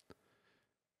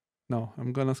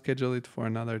going to schedule it for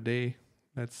another day.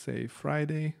 Let's say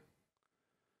Friday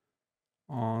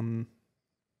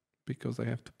because I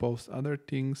have to post other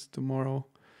things tomorrow.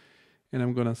 And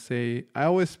I'm going to say, I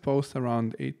always post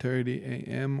around 8:30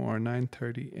 a.m. or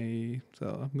 9:30 a.m.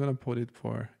 So I'm going to put it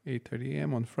for 8:30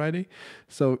 a.m. on Friday.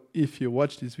 So if you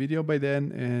watch this video by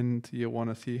then and you want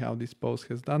to see how this post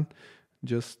has done,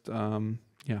 just,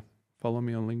 follow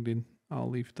me on LinkedIn. I'll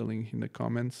leave the link in the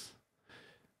comments.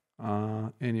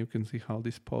 And you can see how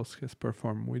this post has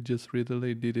performed. We just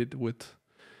really did it with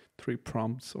 3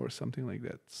 prompts or something like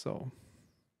that. So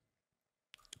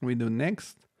we do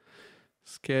next.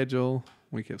 Schedule.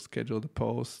 We have scheduled a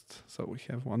post. So we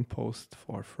have 1 post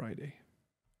for Friday.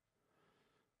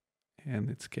 And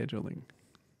it's scheduling.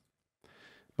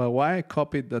 But why I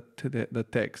copied the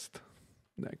text?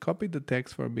 I copied the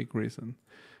text for a big reason.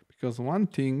 Because one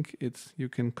thing, it's you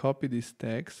can copy this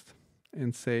text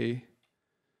and say,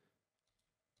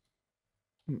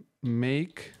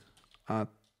 make a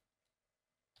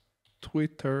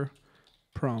Twitter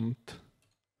prompt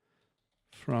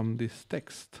from this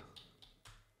text.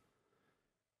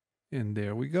 And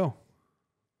there we go.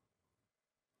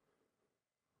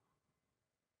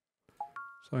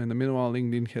 So in the meanwhile,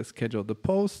 LinkedIn has scheduled the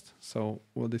post. So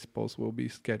this post will be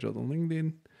scheduled on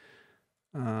LinkedIn.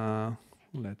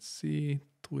 Let's see,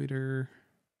 Twitter.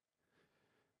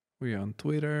 We're on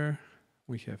Twitter.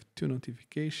 We have 2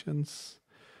 notifications.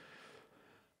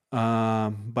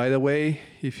 By the way,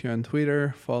 if you're on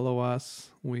Twitter, follow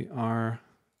us. We are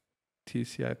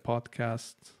TCI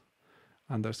Podcast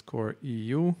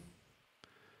 _EU.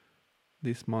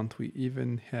 This month we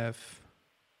even have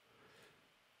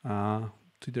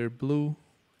Twitter Blue.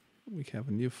 We have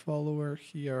a new follower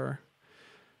here.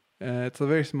 It's a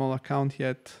very small account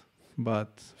yet,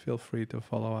 but feel free to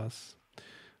follow us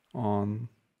on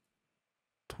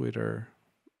Twitter.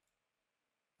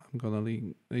 I'm gonna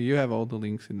link. You have all the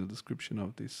links in the description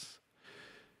of this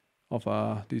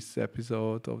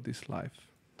episode of this live.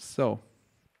 So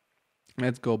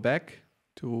let's go back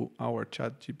to our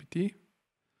Chat GPT.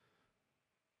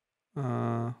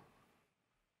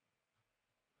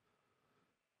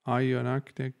 Are you an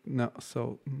architect? No.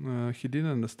 So he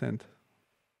didn't understand.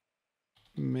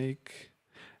 Make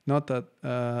not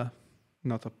a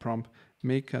prompt.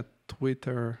 Make a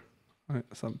Twitter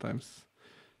sometimes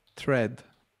thread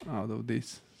out of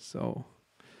this. So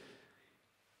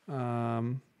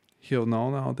he'll know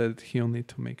now that he'll need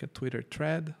to make a Twitter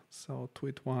thread. So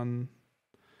tweet 1,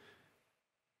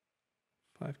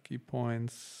 5 key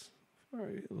points,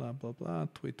 blah blah blah.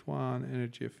 Tweet 1,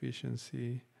 energy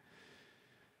efficiency,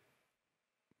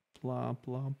 blah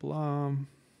blah blah.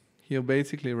 He'll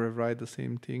basically rewrite the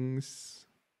same things.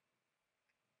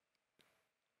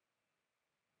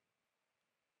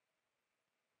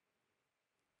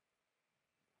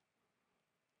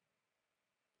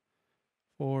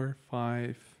 Four,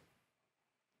 5,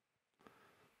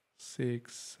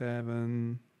 6,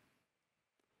 7.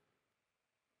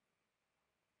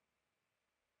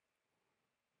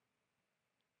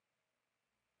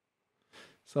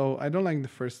 So I don't like the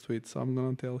first tweet, so I'm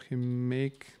gonna tell him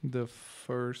make the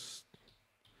first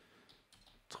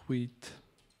tweet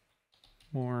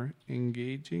more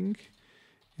engaging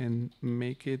and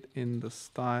make it in the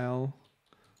style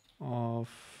of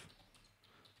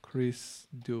Chris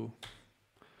Do.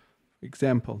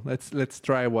 Example, let's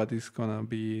try what is gonna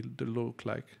be the look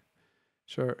like.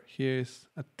 Sure, here's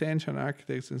attention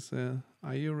architects.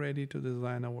 Are you ready to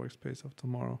design a workspace of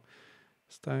tomorrow?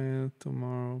 Style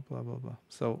tomorrow, blah blah blah.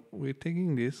 So we're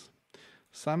taking this.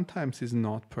 Sometimes it's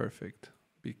not perfect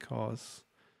because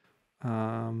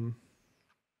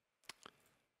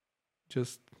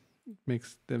just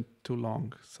makes them too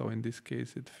long. So in this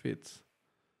case, it fits.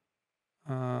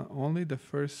 Only the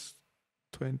first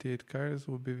 28 characters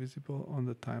will be visible on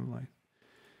the timeline.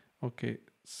 Okay,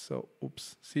 so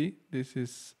oops. See, this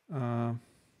is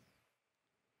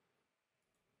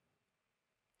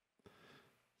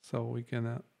so we're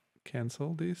gonna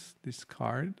cancel this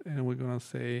discard, and we're gonna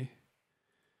say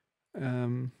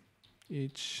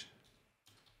each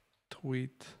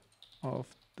tweet of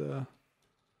the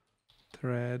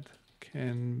thread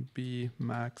can be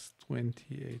max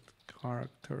 28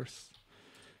 characters.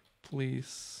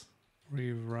 Please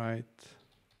rewrite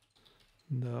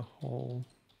the whole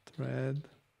thread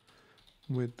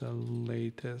with the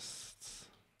latest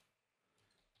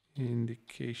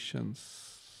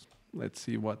indications. Let's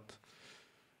see what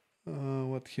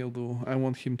he'll do. I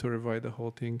want him to rewrite the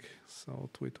whole thing. So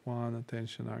tweet 1,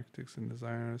 attention architects and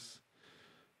designers.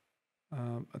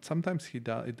 But sometimes it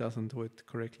doesn't do it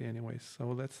correctly anyways. So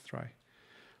let's try.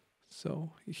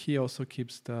 So he also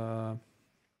keeps the.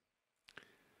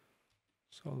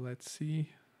 So let's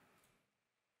see.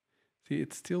 See,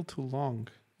 it's still too long.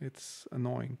 It's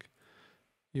annoying.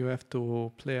 You have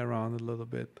to play around a little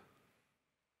bit.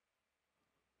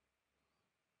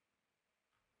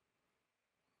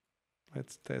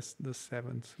 Let's test the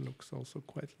 7th. Looks also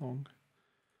quite long.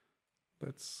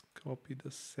 Let's copy the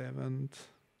 7th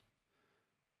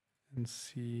and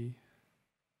see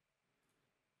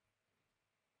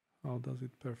how does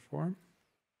it perform.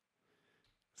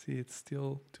 See, it's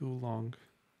still too long.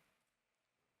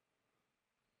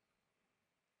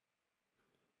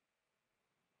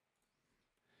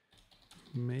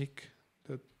 Make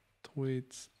the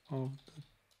tweets of the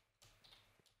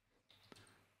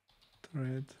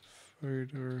thread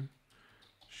further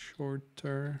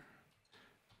shorter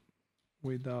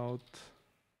without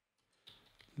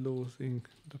losing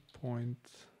the point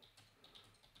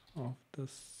of the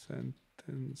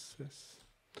sentences.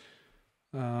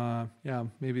 Yeah,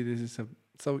 maybe this is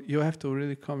so you have to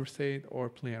really conversate or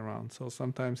play around. So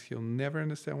sometimes he'll never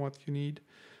understand what you need.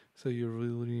 So you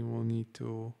really will need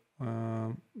to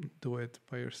do it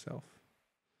by yourself.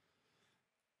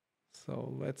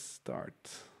 So let's start.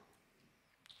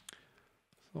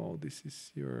 So this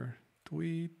is your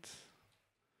tweet.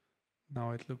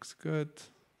 Now it looks good.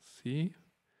 See,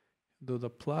 do the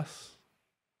plus.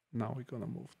 Now we're gonna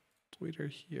move Twitter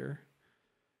here.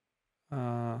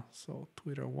 So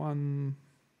Twitter 1.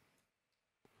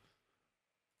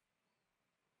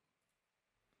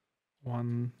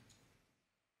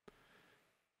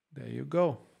 There you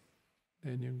go.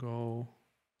 Then you go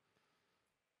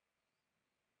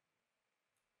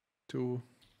to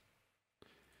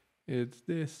it's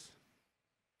this.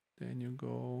 Then you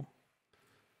go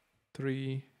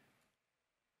 3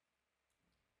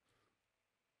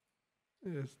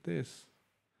 is this,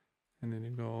 and then you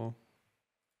go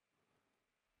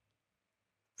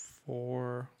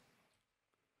 4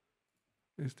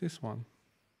 is this one.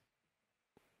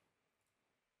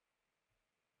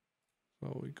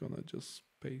 So we're gonna just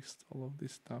paste all of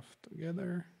this stuff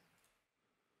together.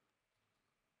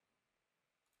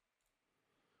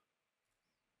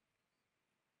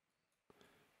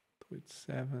 Tweet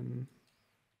 7,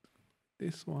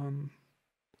 this one.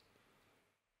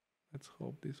 Let's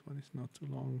hope this one is not too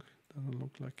long. Doesn't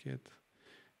look like it.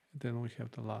 And then we have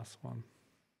the last one.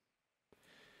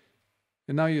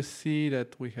 And now you see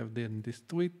that we have done this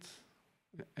tweet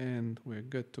and we're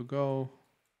good to go.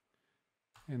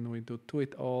 And we do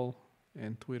tweet all,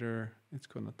 and Twitter, it's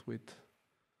gonna tweet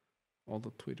all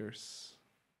the tweeters.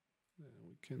 Then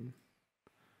we can,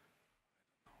 I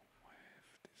don't know, I have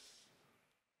this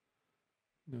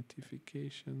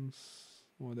notifications,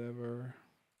 whatever.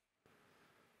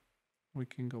 We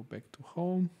can go back to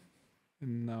home,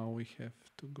 and now we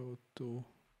have to go to,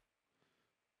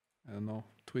 I don't know,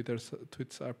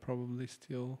 tweets are probably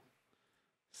still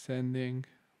sending,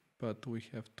 but we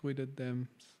have tweeted them.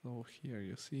 So here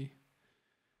you see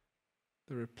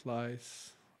the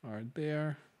replies are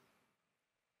there.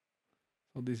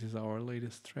 So this is our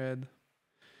latest thread.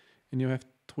 And you have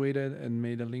tweeted and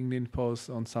made a LinkedIn post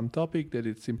on some topic that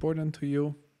it's important to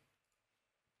you.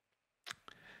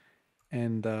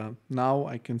 And now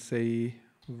I can say,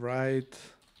 write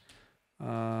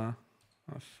a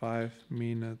 5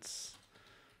 minutes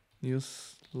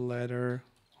newsletter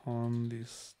on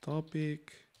this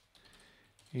topic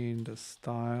in the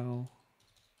style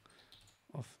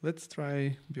of, let's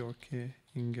try Bjorke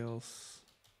Ingels.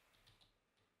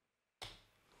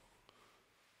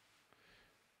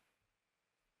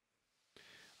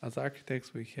 As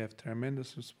architects, we have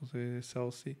tremendous responsibility.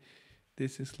 So see,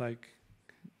 this is like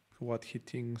what he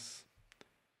thinks.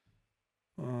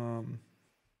 Yeah,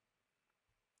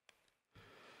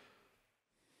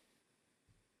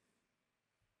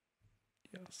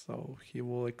 so he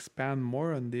will expand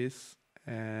more on this,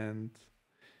 and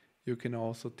you can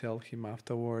also tell him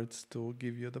afterwards to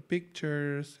give you the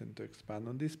pictures and to expand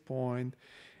on this point,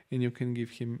 and you can give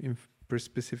him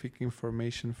specific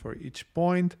information for each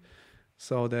point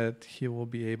so that he will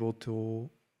be able to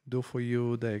do for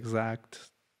you the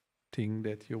exact thing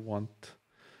that you want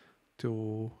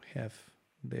to have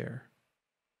there.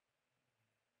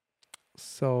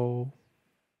 So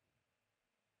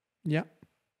yeah,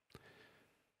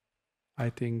 I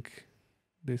think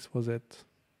this was it.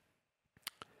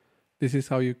 This is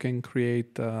how you can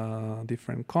create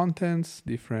different contents,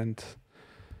 different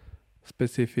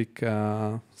specific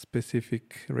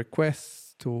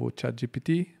requests to Chat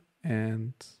GPT,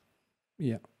 and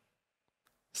yeah.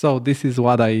 So this is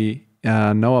what I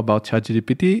know about Chat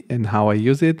GPT and how I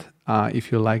use it.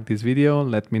 If you like this video,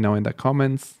 let me know in the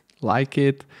comments, like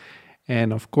it.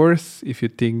 And of course, if you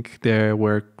think there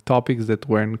were topics that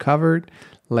weren't covered,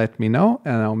 let me know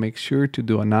and I'll make sure to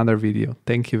do another video.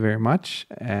 Thank you very much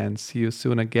and see you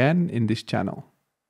soon again in this channel.